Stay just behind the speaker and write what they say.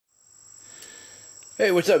Hey,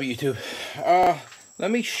 what's up, YouTube? Let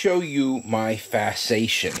me show you my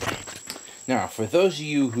fasciation. Now, for those of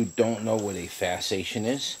you who don't know what a fasciation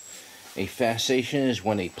is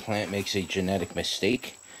when a plant makes a genetic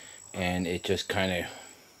mistake and it just kind of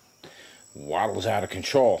waddles out of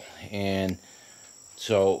control, and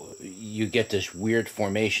so you get this weird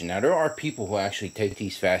formation. Now, there are people who actually take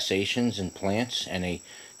these fasciations in plants and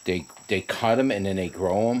they cut them and then they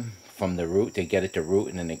grow them from the root. They get it to root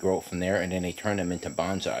and then they grow it from there, and then they turn them into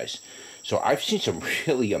bonsais. So I've seen some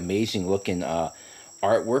really amazing looking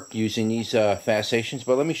artwork using these fasciations,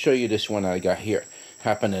 but let me show you this one I got here.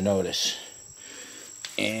 Happened to notice,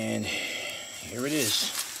 and here it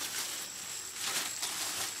is.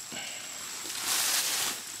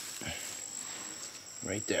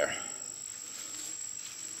 Right there.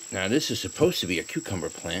 Now this is supposed to be a cucumber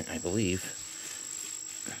plant, I believe.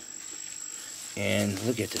 And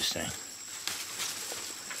look at this thing.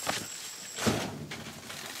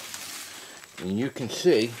 And you can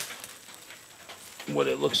see what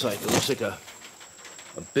it looks like. It looks like a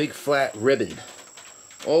big flat ribbon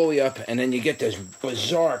all the way up, and then you get this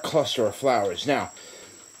bizarre cluster of flowers. Now,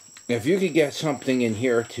 if you could get something in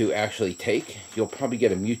here to actually take, you'll probably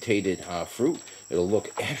get a mutated fruit. It'll look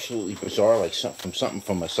absolutely bizarre, like something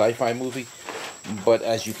from a sci-fi movie. But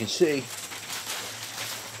as you can see,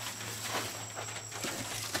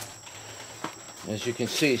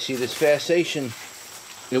 see this fasciation,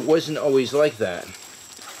 it wasn't always like that.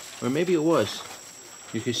 Or maybe it was.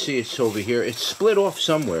 You can see it's over here. It's split off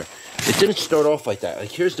somewhere. It didn't start off like that.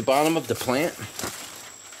 Like, here's the bottom of the plant.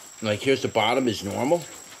 Like, here's the bottom is normal.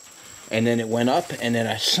 And then it went up, and then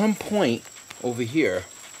at some point over here,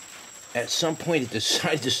 at some point it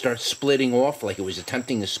decided to start splitting off, like it was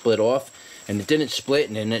attempting to split off, and it didn't split,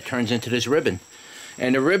 and then it turns into this ribbon.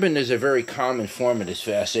 And the ribbon is a very common form of this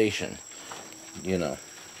fasciation. You know,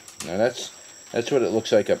 now that's what it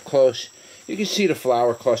looks like up close. You can see the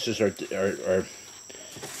flower clusters are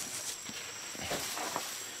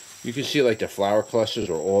you can see like the flower clusters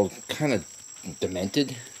are all kind of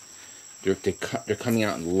demented. They're coming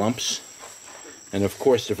out in lumps, and of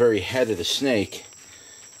course the very head of the snake,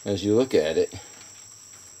 as you look at it,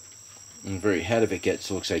 and the very head of it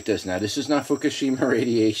looks like this. Now this is not Fukushima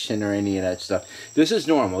radiation or any of that stuff. This is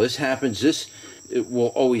normal. This happens. It will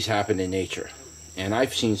always happen in nature. And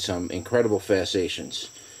I've seen some incredible fasciations.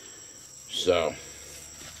 So,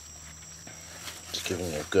 just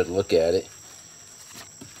giving you a good look at it.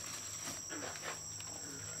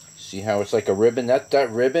 See how it's like a ribbon? That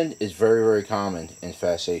ribbon is very, very common in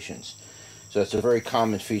fasciations. So it's a very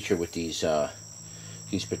common feature with these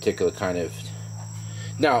particular kind of...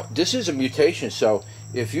 Now, this is a mutation, so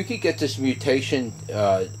if you could get this mutation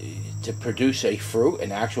to produce a fruit,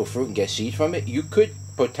 an actual fruit, and get seed from it, you could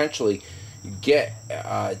potentially get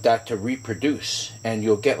that to reproduce, and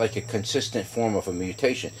you'll get like a consistent form of a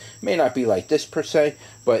mutation. It may not be like this per se,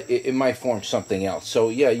 but it might form something else. So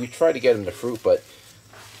yeah, you try to get them to fruit, but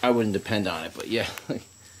I wouldn't depend on it. But yeah,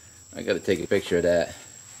 I got to take a picture of that.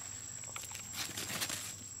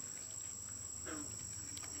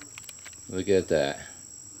 Look at that.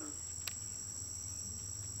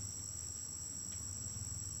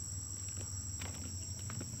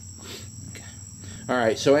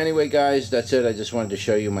 Alright, so anyway guys, that's it. I just wanted to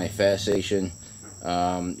show you my fasciation.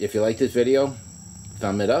 If you like this video,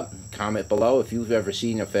 thumb it up, comment below if you've ever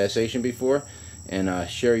seen a fasciation before, and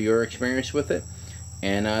share your experience with it.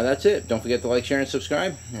 And that's it. Don't forget to like, share, and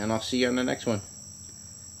subscribe, and I'll see you on the next one.